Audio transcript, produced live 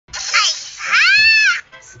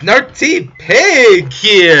Snarty Pig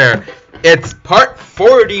here! It's part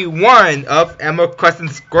 41 of Animal Crossing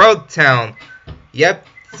Squirrel Town. Yep,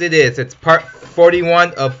 it is. It's part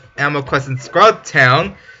 41 of Animal Crossing Squirrel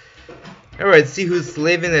Town. Alright, see who's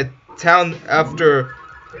living in town after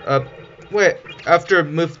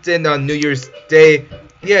moved in on New Year's Day,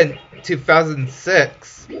 in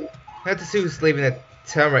 2006. I have to see who's living in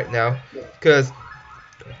town right now, because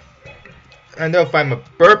I know if I'm a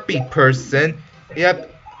burpy person. Yep.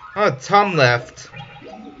 Oh, Tom left.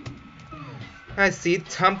 I see.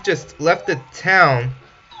 Tom just left the town.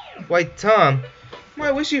 Why, Tom?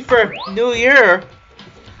 Why, wish you for New Year.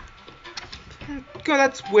 God,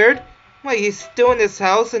 that's weird. Why, he's still in his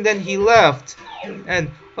house and then he left.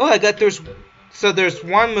 And oh, I got there's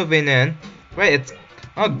one moving in. Right, it's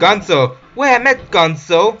Gonzo. Wait, I met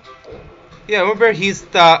Gonzo. Yeah, remember he's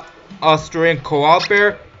the Australian koala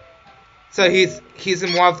bear. So he's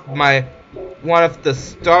in one of the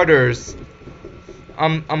starters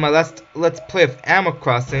on my last Let's Play of Animal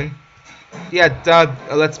Crossing. Yeah,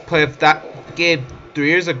 Let's Play of that game 3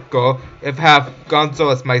 years ago. If I have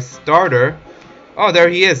Gonzo as my starter. Oh, there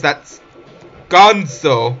he is. That's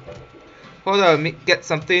Gonzo. Hold on, let me get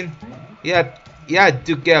something. Yeah, I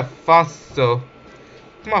do get a fossil.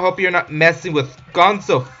 Come on, I hope you're not messing with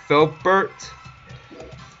Gonzo, Filbert.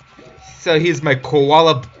 So he's my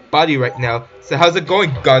koala buddy right now. So how's it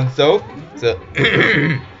going, Gonzo? So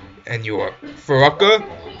and you are Faraka?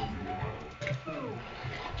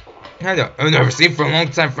 I've never seen you for a long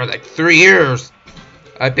time, for like 3 years.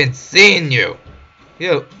 I've been seeing you.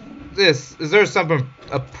 Yo, is there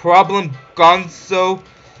a problem, Gonzo?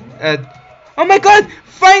 Oh my god!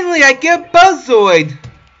 Finally, I get a Buzzoid!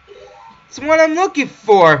 It's what I'm looking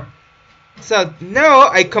for. So now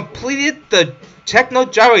I completed the Techno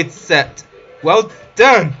Gyroid set. Well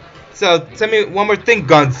done. So tell me one more thing,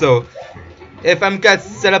 Gonzo. If I'm gonna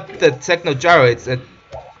set up the Techno Gyroids,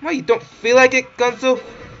 why you don't feel like it, Gonzo?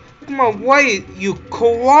 Come on, why you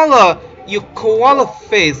koala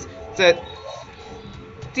face? That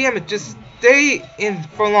damn it, just stay in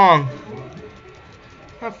for long.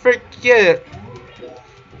 I forget it.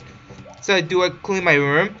 So do I clean my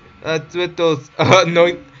room? With those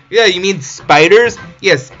annoying. Yeah, you mean spiders?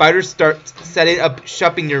 Yeah, spiders start setting up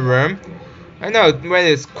shop in your room. I know, when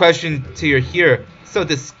this question to your ear. So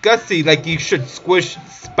disgusting, like you should squish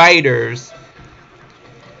spiders.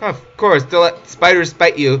 Of course, don't let spiders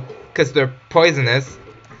bite you, because they're poisonous.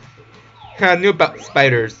 I knew about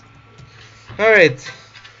spiders. Alright,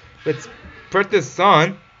 let's put this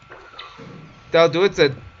on. That'll do it.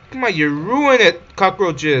 So, come on, you ruin it,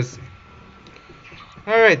 cockroaches.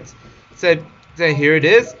 Alright, so here it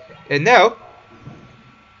is. And now,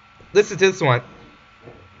 listen to this one.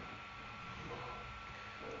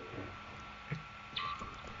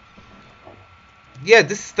 Yeah,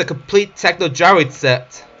 this is the complete Techno Gyroid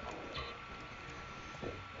set.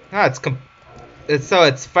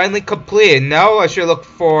 It's finally complete. Now I should look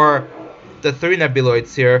for the 3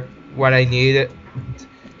 nebuloids here. What I need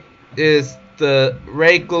is the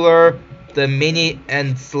regular, the mini,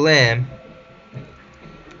 and slim.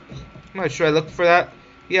 I'm not sure I look for that.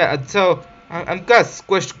 Yeah, until I'm gonna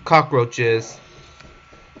squish cockroaches.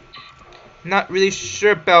 Not really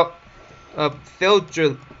sure about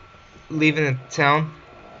Filter leaving the town,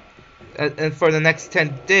 and for the next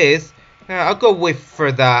 10 days, I'll go wait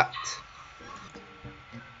for that.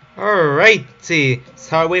 Alrighty,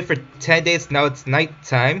 so I wait for 10 days. Now it's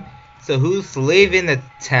nighttime. So who's leaving the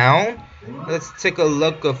town? Let's take a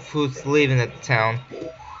look of who's leaving the town.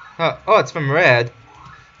 Oh, it's from Red.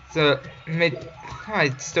 So I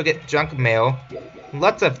still get junk mail,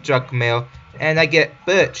 lots of junk mail, and I get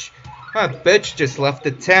Butch. Butch just left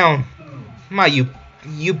the town.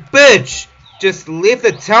 You bitch! Just leave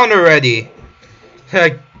the town already!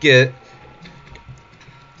 I get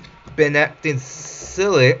been acting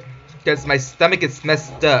silly because my stomach is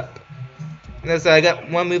messed up. And so I got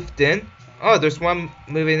one moved in. Oh, there's one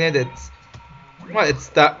moving in. It's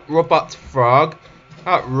that robot frog.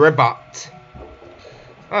 Ribot.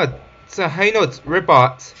 Oh, so how you know it's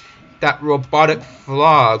Ribot? That robotic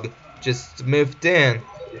frog just moved in.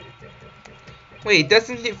 Wait, it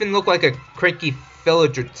doesn't even look like a cranky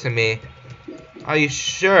villager to me. Are you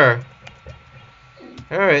sure?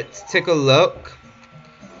 Alright, let's take a look.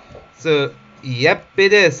 So, yep,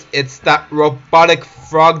 it is. It's that robotic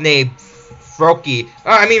frog named Froakie.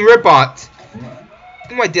 Ribot.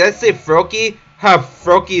 Come on, did I say Froakie?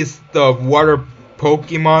 Froakie is the water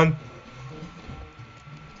Pokemon.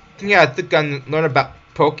 Yeah, I think I learned about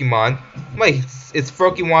Pokemon. Wait, is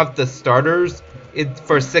Froakie one of the starters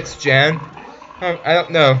for 6th gen? I don't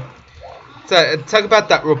know. So, talk about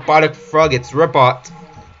that robotic frog. It's Ribot.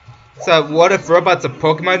 So what if Robot's a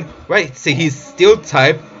Pokemon? Right, so he's Steel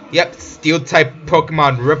type. Yep, Steel type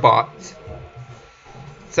Pokemon Robot.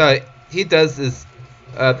 So he does is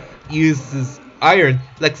uses iron,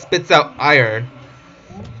 like spits out iron.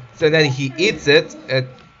 So then he eats it.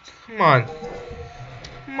 Come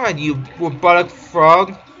on, you robotic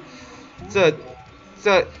frog. So,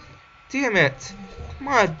 damn it. Come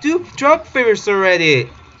on, do drop favors already.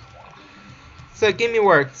 So give me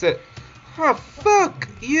work. So, fuck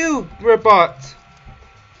you, robot.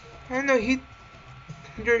 I know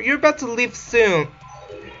you're about to leave soon.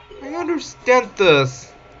 I understand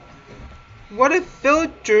this. What if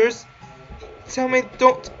villagers tell me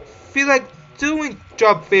don't feel like doing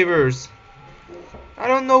job favors? I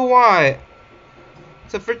don't know why.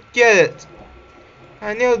 So forget it.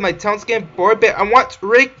 I know my town's getting bored, but I want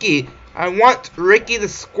Ricky. I want Ricky the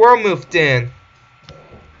squirrel moved in.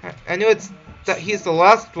 I know that he's the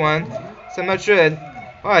last one, so I'm not sure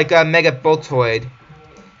that, oh, I got a Mega Boltoid.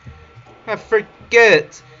 I forget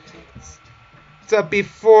it. So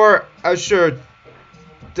before I should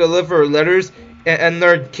deliver letters and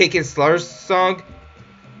learn Cake and Slaughter's song,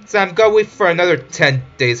 so I'm gonna wait for another 10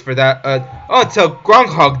 days for that, until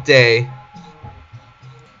Groundhog Day.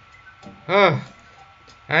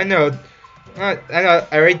 I know, I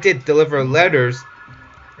already did deliver letters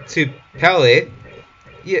to Pele.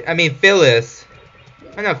 Yeah, I mean Phyllis.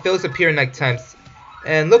 I know Phyllis appear in night times.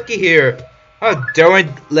 And looky here,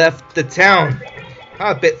 Darwin left the town.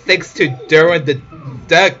 But thanks to Darwin the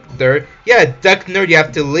duck nerd. Yeah, duck nerd, you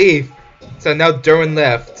have to leave. So now Darwin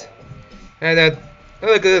left. And then, oh,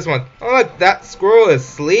 look at this one. Oh, look, that squirrel is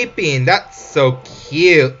sleeping. That's so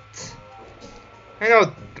cute.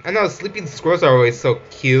 I know, sleeping squirrels are always so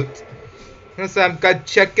cute. And so I'm gonna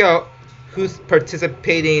check out who's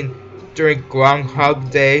participating during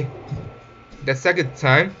Groundhog Day the second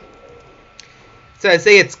time. So I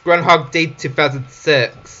say it's Groundhog Day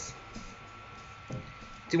 2006.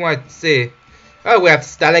 Do you want to see? Oh, we have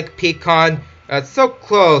Static Pecan. So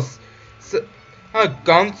close. So,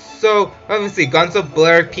 Gonzo. Obviously, Gonzo,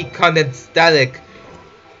 Blair, Pecan, and Static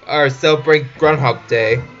are celebrating Groundhog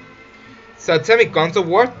Day. So tell me, Gonzo,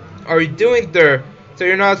 what are you doing there? So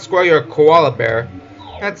you're not a squirrel, you're a koala bear.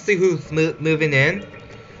 Let's see who's moving in.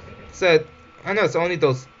 So I know it's only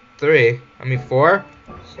those 3. I mean 4.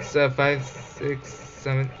 So 5, 6,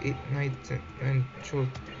 7, 8, 9, 10, 11, 12.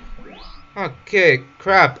 Okay,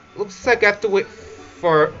 crap. Looks like I have to wait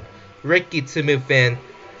for Ricky to move in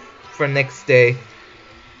for next day.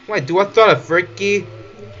 Wait, do I thought of Ricky?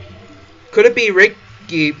 Could it be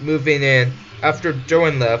Ricky moving in after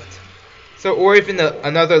Joan left? So, or even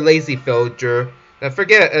another lazy villager. I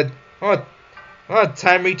forget.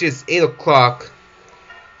 Time reaches 8 o'clock.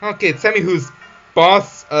 Okay, tell me who's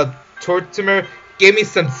boss of Tortimer gave me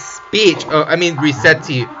some speech. Oh, I mean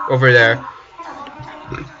Resetti over there.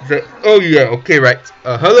 Oh yeah, okay, right.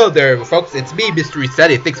 Hello there, folks. It's me, Mr.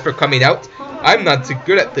 Resetti. Thanks for coming out. I'm not too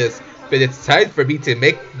good at this, but it's time for me to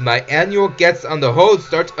make my annual guess on the whole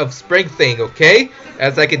start of spring thing, okay?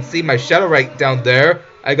 As I can see my shadow right down there,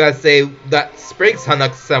 I gotta say that spring's hung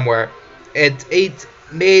up somewhere. It ain't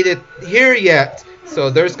made it here yet, so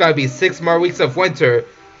there's gotta be 6 more weeks of winter.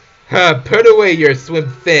 Put away your swim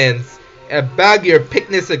fins and bag your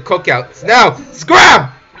picnics and cookouts. Now,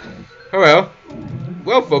 scram! Oh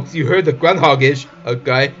well, folks, you heard the groundhog-ish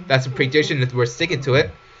guy. That's a prediction that we're sticking to it.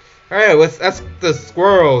 Alright, let's ask the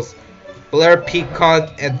squirrels. Blair, Pecan,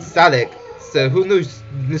 and Static. So who knew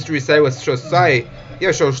Mystery Side was so shy?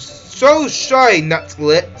 Yeah, so shy, not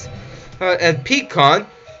lit. And Pecan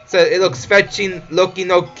said it looks fetching,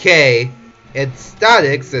 looking okay. And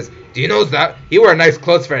Static says, do you know that? You wear nice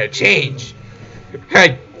clothes for a change.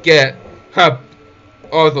 I get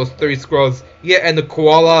all those 3 squirrels. Yeah, and the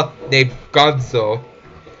koala named Gonzo.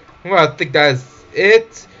 Well, I think that's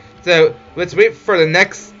it. So let's wait for the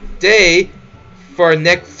next day for our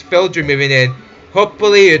next villager moving in.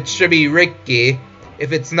 Hopefully it should be Ricky.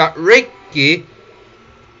 If it's not Ricky,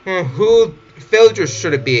 who villager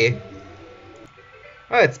should it be?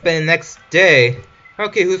 Oh, it's been the next day.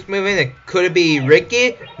 Okay, who's moving in? Could it be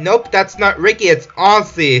Ricky? Nope, that's not Ricky, it's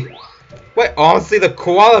Ozzy. Wait, Ozzy the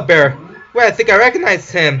koala bear. Wait, I think I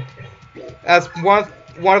recognize him as one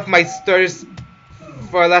of my starters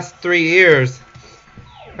for the last 3 years.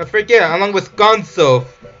 I forget, along with Gonzo.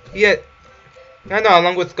 Yeah, I know,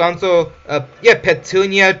 along with Gonzo, yeah,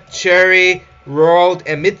 Petunia, Cherry, Roald,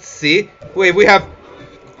 and Mitzi. Wait, we have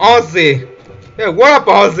Ozzy. Yeah, what up,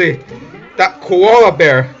 Ozzy? That koala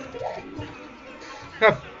bear.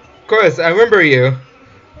 Of course, I remember you.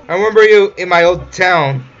 I remember you in my old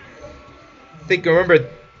town. I think I remember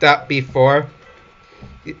that before.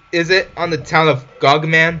 Is it on the town of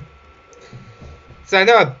Gogman? So I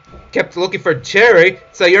know I kept looking for Cherry,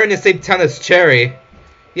 so you're in the same town as Cherry.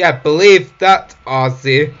 Yeah, I believe that,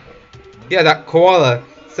 Ozzy. Yeah, that koala.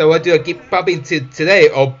 So what do I keep bumping to today,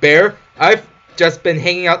 old bear? I've just been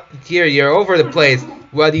hanging out here. You're over the place.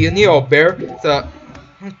 What do you need, old bear? So,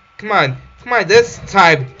 come on, this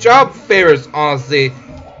time. Job favors, Ozzy.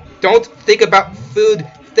 Don't think about food.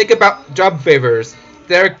 Think about job favors.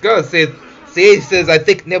 There it goes. See, it says I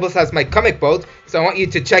think Nibbles has my comic book, so I want you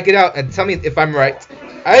to check it out and tell me if I'm right.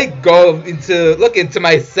 I look into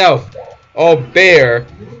myself. Oh bear.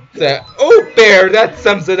 So, oh bear, that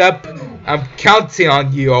sums it up. I'm counting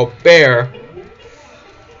on you, oh bear.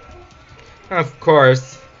 Of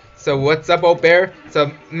course. So what's up, old bear? So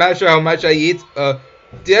I'm not sure how much I eat. I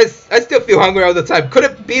still feel hungry all the time. Could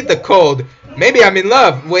it be the cold? Maybe I'm in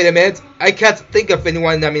love. Wait a minute. I can't think of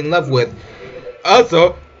anyone I'm in love with.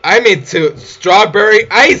 Also, I'm into strawberry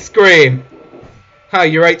ice cream. Huh,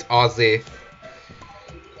 you're right, Ozzy.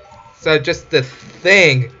 So just the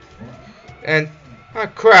thing. And, oh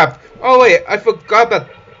crap. Oh wait, I forgot about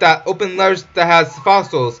that open letters that has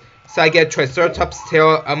fossils. So I get Triceratops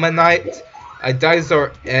tail, ammonite, a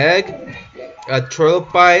dinosaur egg, a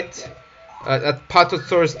trilobite, a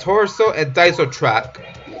Patosaurus torso, and dinosaur track.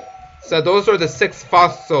 So those are the 6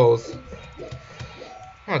 fossils.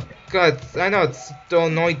 Oh god, I know it's still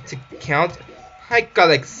annoying to count. I got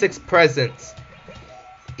like 6 presents.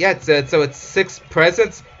 Yeah, so it's 6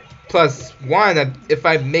 presents plus 1 if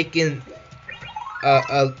I'm making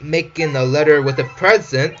a letter with a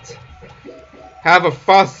present. Have a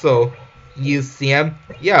fossil museum.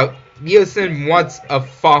 Yeah, museum wants a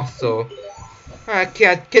fossil. I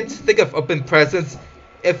can't think of open presents.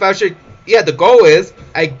 If I should, yeah, the goal is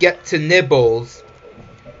I get to Nibbles.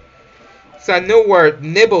 So I know where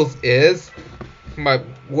Nibbles is. But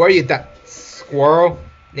where you that squirrel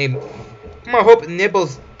named? I hope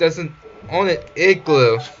Nibbles doesn't own an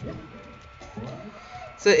igloo.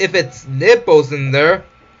 So if it's Nibbles in there,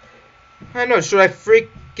 I don't know, should I freak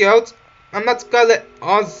out? I'm not gonna let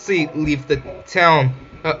Ozzy leave the town.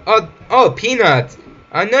 Oh, Peanuts.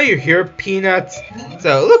 I know you're here, Peanuts.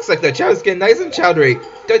 So it looks like the chow's getting nice and chowdery.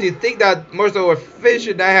 Don't you think that morsel or fish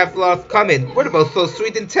and I have a lot of common? What about so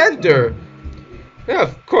sweet and tender? Yeah,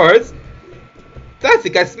 of course. I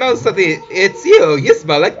think I smell something. It's you. You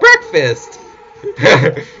smell like breakfast.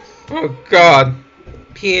 Oh god.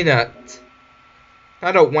 Peanut.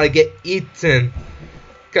 I don't want to get eaten.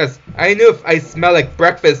 Because I knew if I smell like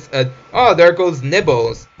breakfast, oh, there goes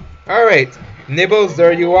Nibbles. Alright, Nibbles,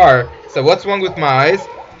 there you are. So what's wrong with my eyes?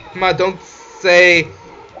 Don't say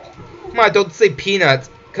Peanuts,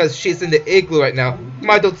 because she's in the igloo right now.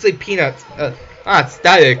 Don't say Peanuts.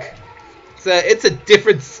 Static. So it's a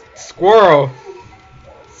different squirrel.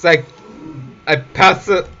 It's like, I pass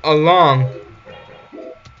it along.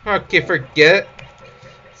 Okay, forget it.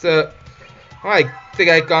 So, I think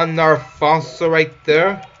I got another fossil right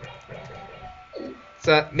there.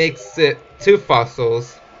 So that makes it 2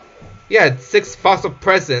 fossils. Yeah, it's 6 fossil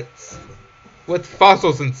presents with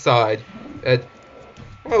fossils inside.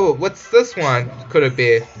 Oh, what's this one? Could it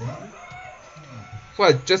be?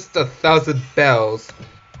 What, just 1,000 bells.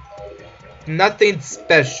 Nothing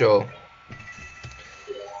special.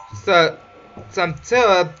 So until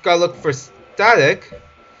I've got to look for Static.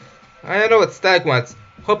 I don't know what Static wants.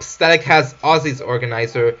 Hope Static has Ozzy's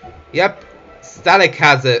organizer. Yep, Static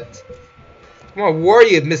has it. Come on, where are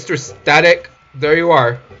you, Mr. Static? There you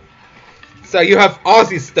are. So you have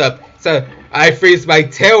Ozzy stuff. So I freeze my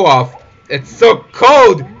tail off. It's so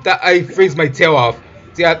cold that I freeze my tail off.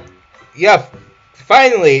 So yeah,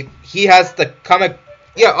 finally he has the comic.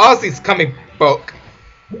 Yeah, Ozzy's comic book.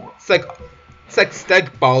 It's like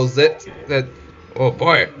Static balls it. That, oh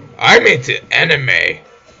boy, I'm into anime.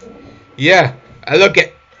 Yeah, I look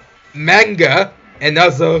at manga and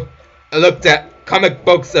also I looked at comic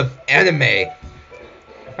books of anime.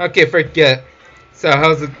 Okay, forget. So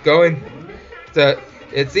how's it going? So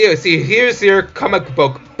it's you. See, here's your comic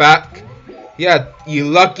book back. Yeah, you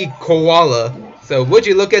lucky koala. So would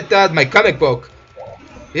you look at that? My comic book.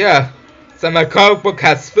 Yeah. So my comic book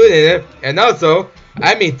has food in it, and also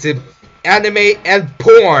I'm into anime and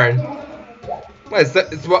porn. What is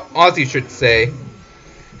that? It's what Ozzy should say.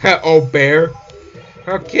 Oh bear.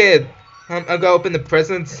 Okay, I'm gonna open the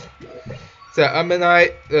presents. So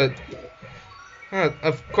ammonite.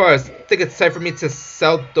 Of course, I think it's time for me to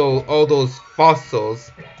sell all those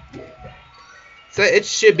fossils. So it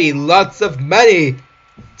should be lots of money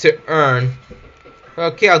to earn.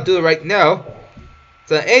 Okay, I'll do it right now.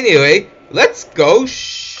 So anyway, let's go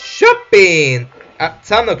shopping at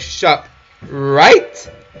Tamnook Shop,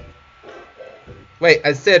 right? Wait,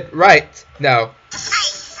 I said right now.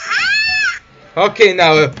 Okay,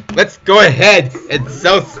 now let's go ahead and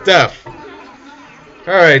sell stuff.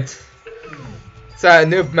 Alright. So I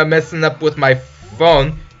knew I'm messing up with my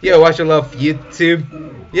phone. Yeah, watch a lot of YouTube.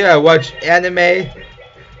 Yeah, watch anime.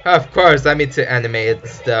 Of course, I'm into animated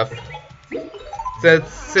stuff.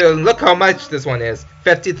 So look how much this one is.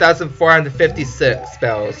 50,456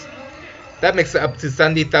 spells. That makes it up to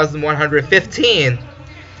 70,115.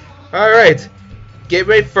 Alright. Get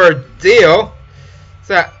ready for a deal.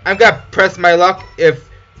 So I'm gonna press my luck if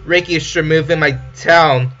Reiki should move in my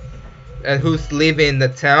town. And who's leaving the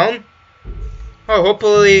town? Oh,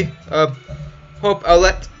 hopefully, hope I'll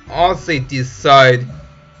let Ozzy decide.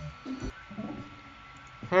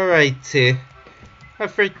 Alrighty. I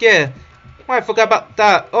forget. Oh, I forgot about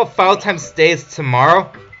that. Oh, Valentine's Day is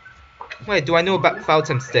tomorrow. Wait, do I know about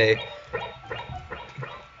Valentine's Day?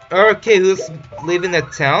 Okay, who's leaving the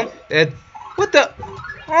town? What the?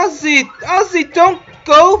 Ozzy, don't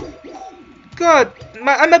go! God,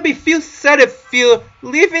 I'm gonna feel sad if you're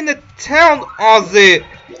leaving the town, Ozzy.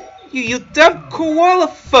 You dumb koala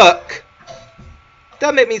fuck.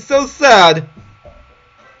 That made me so sad.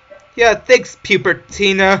 Yeah, thanks,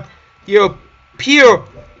 Pubertina. You're pure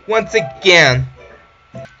once again.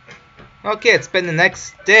 Okay, it's been the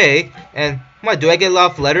next day, and what, do I get a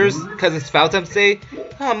lot of letters because it's Valentine's Day?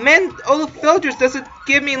 Oh man, all the villagers doesn't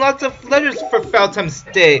give me lots of letters for Valentine's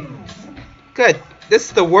Day. Good, this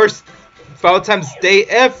is the worst Valentine's Day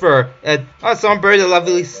ever. And oh, someone buried a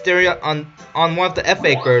lovely stereo on one of the F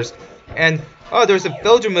acres. And oh, there's a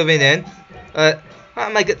villager moving in. Oh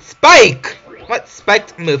my god, Spike! What?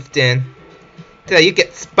 Spike moved in? Did you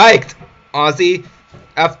get spiked, Ozzy,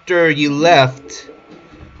 after you left?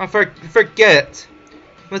 I forget.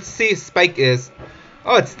 Let's see who Spike is.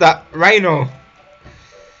 Oh, it's that rhino.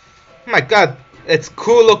 Oh my god, it's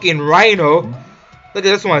cool looking rhino. Look at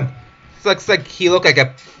this one. It looks like he looked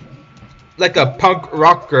like a punk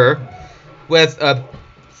rocker with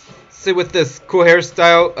with this cool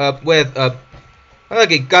hairstyle with like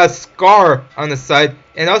he got a scar on the side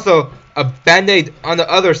and also a band-aid on the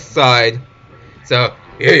other side. So,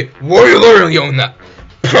 hey, what are you learning on that,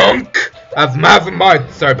 punk? I've in mind.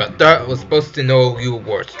 Sorry about that. I was supposed to know you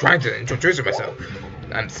were trying to introduce myself.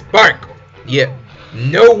 I'm Spark. Yeah,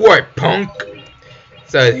 no word, punk.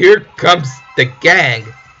 So here comes the gang.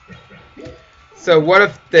 So what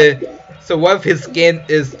if his gang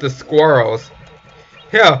is the squirrels?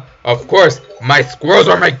 Yeah, of course, my squirrels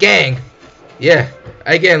are my gang. Yeah,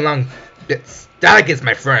 I get along. Static is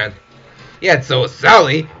my friend. Yeah, and so is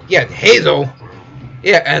Sally. Yeah, and Hazel.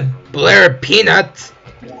 Yeah, and Blair Peanuts.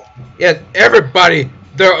 Yeah, everybody.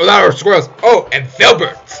 There are a lot of squirrels. Oh, and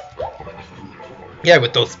Filbert. Yeah,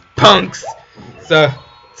 with those punks. So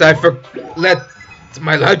I left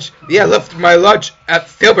my lunch. Yeah, left my lunch at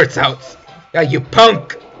Filbert's house. Yeah, you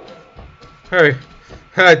punk. Hey,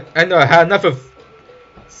 I know I had enough of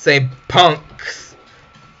saying punks.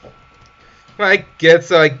 Well, I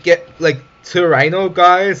guess I get like 2 rhino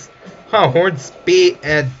guys. Huh, Hornsby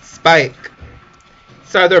and Spike.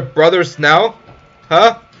 So they're brothers now?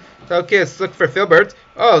 Huh? Okay, let's look for Filbert.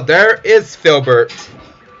 Oh, there is Filbert.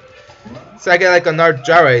 So I get like another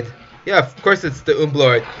Jared. Yeah, of course it's the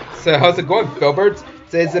Umbloid. So how's it going, Filbert?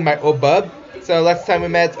 So it's in my old bub. So last time we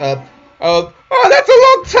met, oh, that's a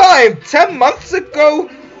long time! 10 months ago?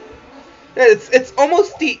 It's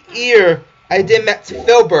almost the year I did met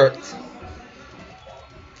Filbert.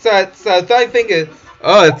 So I think it's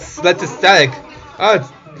Static. Oh,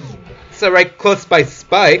 it's right close by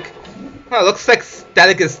Spike. Oh, looks like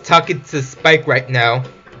Static is talking to Spike right now.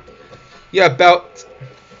 Yeah, about.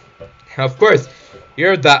 Of course,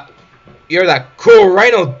 you're that cool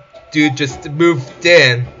rhino dude just moved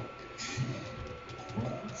in.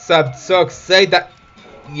 So I'm so excited that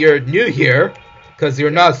you're new here, cause you're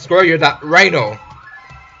not a squirrel, you're that rhino.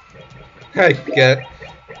 I get.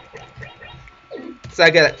 So I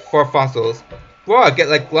get 4 fossils. Well, I get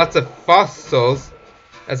like lots of fossils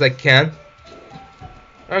as I can.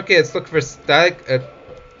 Okay, let's look for Static.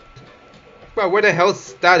 Well, where the hell is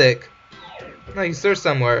Static? No, he's there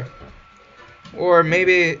somewhere. Or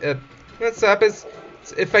maybe what happens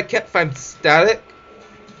if I can't find Static?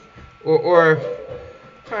 Or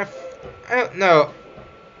I don't know.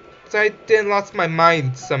 So I didn't lost my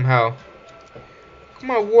mind somehow.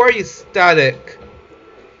 Come on, where are you, Static?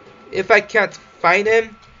 If I can't find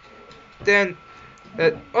him, then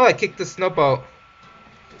oh, I kicked the snowball.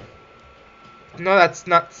 No, that's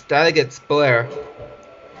not Static, it's Blair.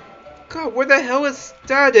 God, where the hell is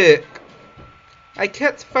Static? I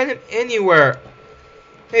can't find him anywhere.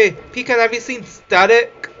 Hey, Pecan, have you seen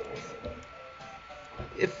Static?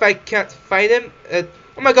 If I can't find him,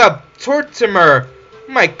 oh my god, Tortimer! Oh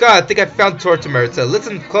My god, I think I found Tortimer. So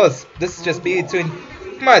listen close. This is just me between.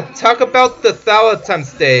 Come on, talk about the Thalatum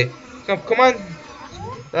stay. Come on.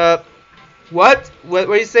 What? What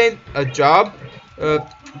are you saying? A job?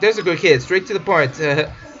 There's a good kid. Straight to the point.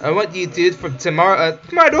 I want you to from tomorrow.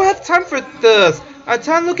 Come on, I don't have time for this.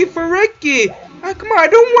 I'm looking for Ricky. Come on, I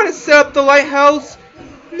don't want to set up the lighthouse.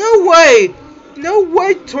 No way. No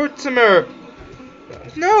way, Tortimer.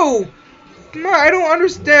 No. Come on, I don't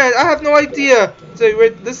understand. I have no idea. So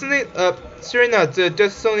we're listening. Sure not.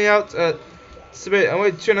 Just selling out. I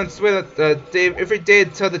want to turn on Switch every day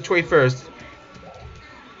until the 21st.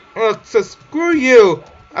 So screw you.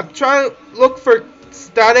 I'm trying to look for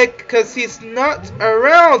Static because he's not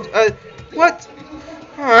around. What?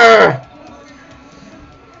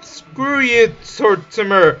 Screw you,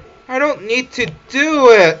 Tortimer. I don't need to do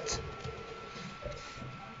it.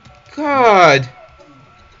 God.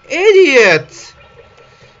 Idiot!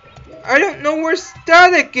 I don't know where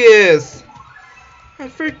Static is. I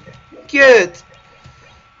forget.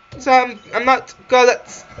 So I'm not gonna let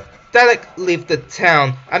Static leave the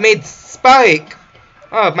town. I made Spike.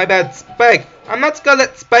 Oh, my bad, Spike. I'm not gonna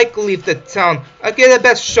let Spike leave the town. I'll get the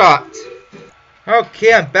best shot.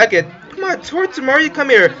 Okay, I'm back at. Come on, Tortimer, you come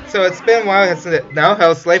here. So it's been a while, hasn't it? Now,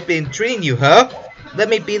 how's life been treating you, huh? Let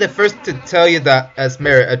me be the first to tell you that, as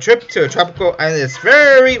Mary, a trip to a tropical island is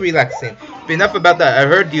very relaxing. But enough about that. I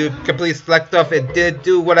heard you completely slacked off and didn't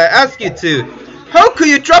do what I asked you to. How could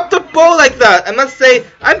you drop the ball like that? I must say,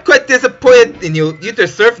 I'm quite disappointed in you. You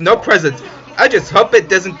deserve no presents. I just hope it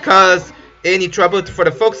doesn't cause any trouble for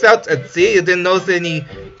the folks out at sea. You didn't notice any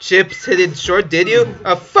chips hidden short, did you?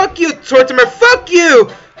 Fuck you, Tortimer. Fuck you!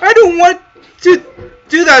 I don't want to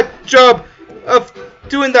do that job of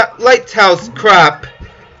doing that lighthouse crap.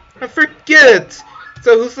 I forget it.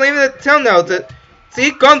 So who's leaving the town now?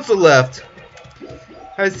 See, Gonzo left.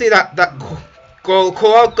 I see that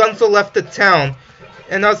koala Gonzo left the town.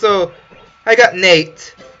 And also, I got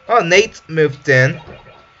Nate. Oh, Nate moved in.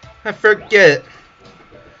 I forget it.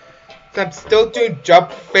 So I'm still doing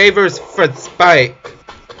job favors for Spike.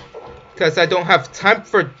 Because I don't have time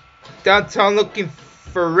for downtown looking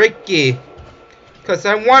for Ricky. Because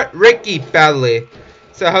I want Ricky badly.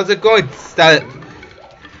 So how's it going, Static?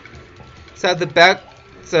 So at the back,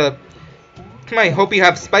 so come on, I hope you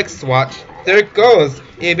have Spike's watch. There it goes.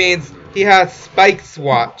 It means he has Spike's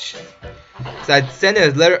watch. So I'd send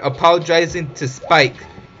a letter apologizing to Spike.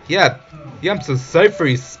 Yeah, I'm so sorry for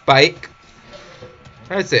you, Spike.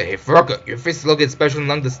 I say, hey Furuka, your face is looking special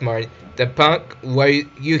long this morning. The punk, why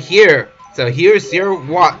you here? So here's your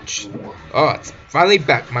watch. Oh, it's finally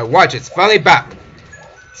back. My watch is finally back.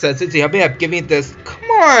 So since you have given me this, come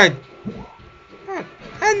on!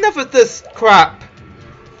 Enough of this crap!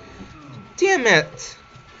 Damn it!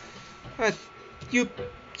 You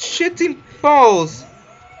shitting balls,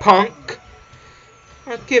 punk!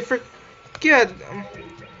 Okay, forget.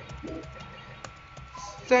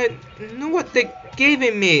 I know what they gave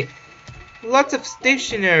me. Lots of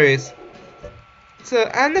stationaries. So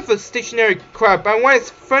enough of stationary crap. I want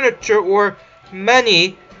furniture or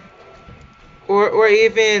money. Or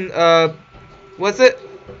even, was it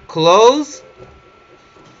clothes?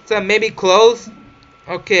 So maybe clothes?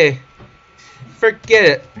 Okay. Forget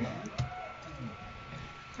it.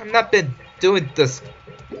 I've not been doing this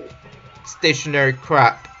stationary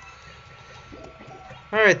crap.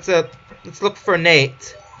 Alright, so let's look for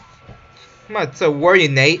Nate. Come on, so where are you,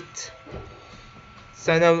 Nate?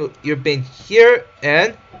 So I know you've been here,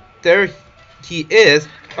 and there he is.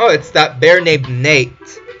 Oh, it's that bear named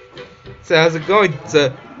Nate. So how's it going?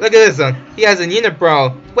 So look at this one. He has an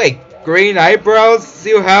unibrow. Wait, green eyebrows?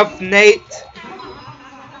 You have, Nate?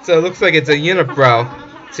 So it looks like it's a unibrow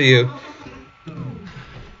to you.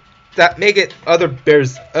 That make it other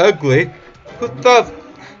bears ugly. Who thought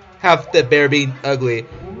have the bear being ugly?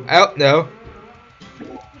 I don't know.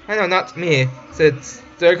 I know, not me. Since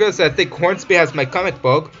there goes, I think Hornsby has my comic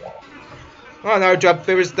book. Oh, now our job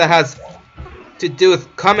favors that has to do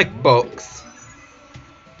with comic books.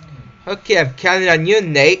 Okay, I'm counting on you,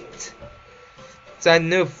 Nate. So I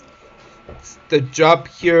knew the job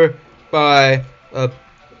here by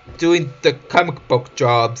doing the comic book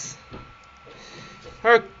jobs.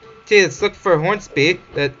 Okay, let's look for Hornsby.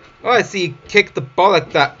 Oh, I see you kick the ball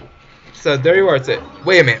like that. So there you are. So,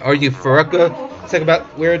 wait a minute, are you Furuka? Talk about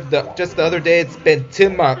where just the other day. It's been 2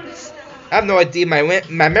 months. I have no idea. My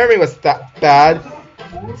memory was that bad.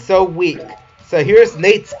 So weak. So here's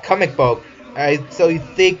Nate's comic book. So you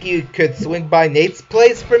think you could swing by Nate's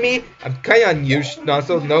place for me? I'm kinda on you,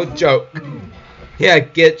 Schnozzle, no joke. Yeah,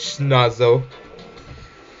 get Schnozzle.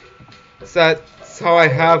 So that's how I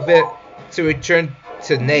have it to return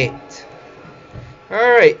to Nate.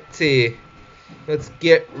 Alright, T. Let's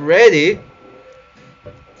get ready.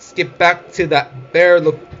 Let's get back to that bear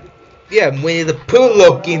look. Yeah, Winnie the Pooh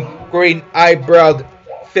looking green eyebrowed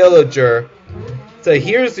villager. So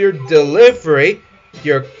here's your delivery.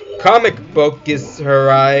 Your comic book is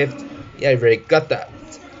arrived. Yeah, I already got that.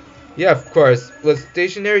 Yeah, of course. Was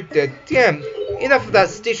stationery dead? Damn, enough of that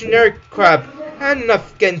stationery crap. Had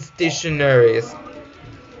enough getting stationaries.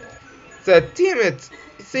 So damn it,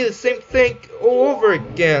 you say the same thing all over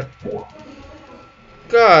again.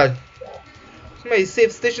 God. Somebody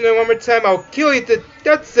save stationery one more time, I'll kill you.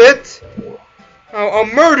 That's it. I'll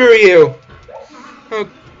murder you. Oh,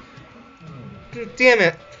 damn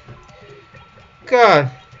it. God.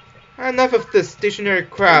 Enough of this stationery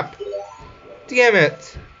crap. Damn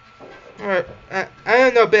it. Alright, I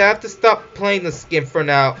don't know, but I have to stop playing this game for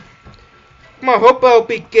now. Come on, hope I'll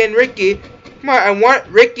be getting Ricky. Come on, I want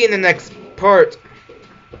Ricky in the next part.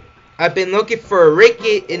 I've been looking for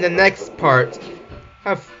Ricky in the next part.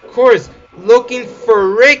 Of course, looking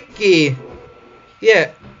for Ricky.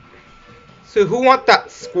 Yeah. So who want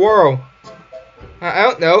that squirrel? I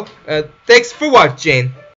don't know. Thanks for watching.